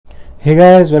Hey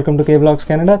guys, welcome to K Vlogs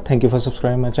Canada. Thank you for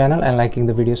subscribing my channel and liking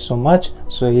the video so much.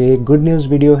 So ये good news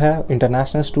video है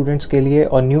international students के लिए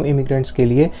और new immigrants के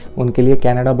लिए। उनके लिए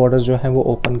कनाडा बॉर्डर्स जो हैं वो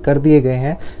ओपन कर दिए गए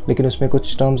हैं, लेकिन उसमें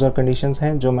कुछ टर्म्स और कंडीशंस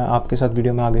हैं जो मैं आपके साथ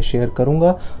वीडियो में आगे शेयर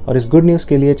करूंगा। और इस गुड न्यूज़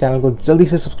के लिए चैनल को जल्दी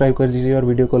से सब्सक्राइब कर दीजिए और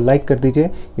वीडियो को लाइक कर दीजिए।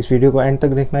 इस वीडियो को एंड तक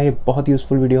देखना, ये बहुत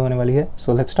यूजफुल वीडियो होने वाली है।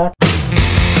 So let's start.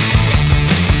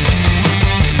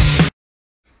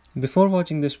 Before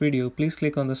watching this video, please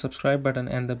click on the subscribe button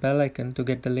and the bell icon to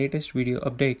get the latest video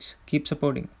updates. Keep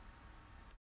supporting.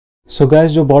 So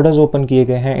guys, जो borders open किए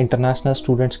गए हैं international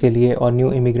students के लिए और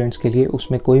new immigrants के लिए,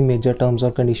 उसमें कोई मेजर टर्म्स और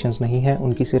कंडीशंस नहीं है।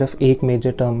 उनकी सिर्फ एक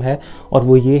मेजर टर्म है और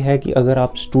वो ये है कि अगर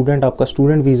आपका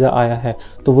स्टूडेंट वीज़ा आया है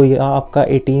तो वो या आपका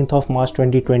 18 मार्च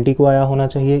 2020 को आया होना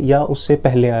चाहिए या उससे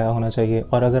पहले आया होना चाहिए।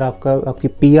 और अगर आपकी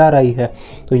PR आई है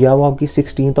तो या वो आपकी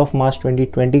 16 मार्च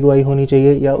 2020 को आई होनी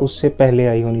चाहिए या उससे पहले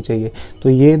आई होनी चाहिए। तो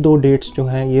ये दो डेट्स जो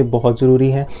हैं ये बहुत ज़रूरी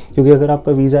हैं, क्योंकि अगर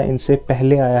आपका वीज़ा इनसे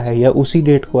पहले आया है या उसी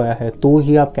डेट को आया है तो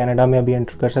ही आप कनाडा में अभी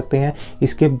एंटर कर सकते हैं।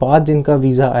 इसके बाद जिनका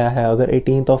वीज़ा आया है, अगर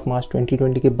 18 मार्च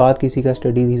 2020 के बाद किसी का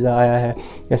स्टडी वीज़ा आया है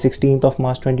या 16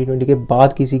 मार्च 2020 के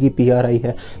बाद किसी की PR आई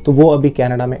है, तो वो अभी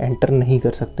कनाडा में एंटर नहीं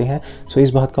कर सकते हैं। सो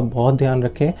इस बात का बहुत ध्यान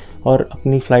रखें और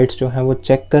अपनी फ़्लाइट्स जो हैं वो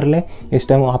चेक कर लें। इस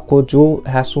टाइम आपको जो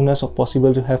एज सून एज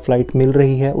पॉसिबल जो है फ़्लाइट मिल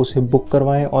रही है उसे बुक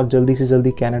करवाएं और जल्दी से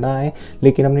जल्दी कनाडा आएँ।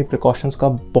 लेकिन अपनी प्रिकॉशंस का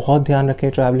बहुत ध्यान रखें।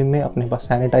 ट्रैवलिंग में अपने पास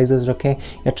सैनिटाइजर्स रखें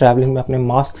या ट्रैवलिंग में अपने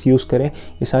मास्क यूज़ करें।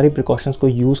 ये सारी प्रिकॉशंस को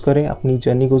यूज़ करें, अपनी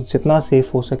जर्नी को जितना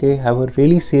सेफ हो सके। Have a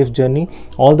really safe journey.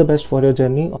 All the best for your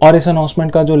journey. और इस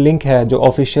अनाउंसमेंट का जो लिंक है, जो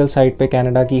ऑफिशियल साइट पे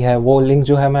कनाडा की है, वो लिंक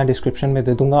जो है मैं डिस्क्रिप्शन में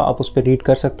दे दूंगा। आप उस पर रीड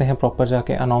कर सकते हैं प्रॉपर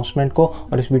जाके अनाउंसमेंट को।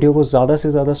 और इस वीडियो को ज़्यादा से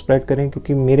ज़्यादा स्प्रेड करें,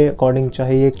 क्योंकि मेरे अकॉर्डिंग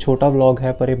चाहे ये एक छोटा व्लॉग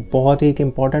है पर एक बहुत ही एक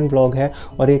इंपॉर्टेंट व्लॉग है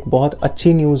और एक बहुत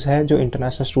अच्छी न्यूज़ है जो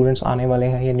इंटरनेशनल स्टूडेंट्स आने वाले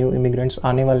हैं या न्यू इमिग्रेंट्स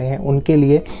आने वाले हैं उनके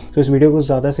लिए। तो इस वीडियो को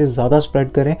ज़्यादा से ज़्यादा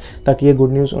स्प्रेड करें ताकि ये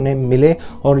गुड न्यूज़ उन्हें मिले।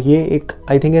 और ये एक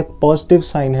आई थिंक एक पॉजिटिव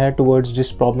साइन है टुवर्ड्स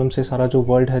जिस प्रॉब्लम से सारा जो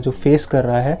वर्ल्ड है जो फेस कर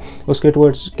रहा है, उसके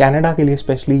टुवर्ड्स कनाडा के लिए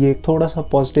स्पेशली ये एक थोड़ा सा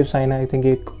पॉजिटिव साइन है। आई थिंक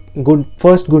एक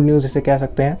फर्स्ट गुड न्यूज़ इसे कह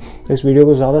सकते हैं। तो इस वीडियो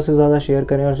को ज़्यादा से ज़्यादा शेयर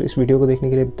करें और इस वीडियो को देखने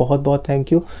के लिए बहुत बहुत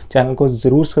थैंक यू। चैनल को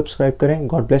ज़रूर सब्सक्राइब करें।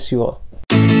 God bless you all.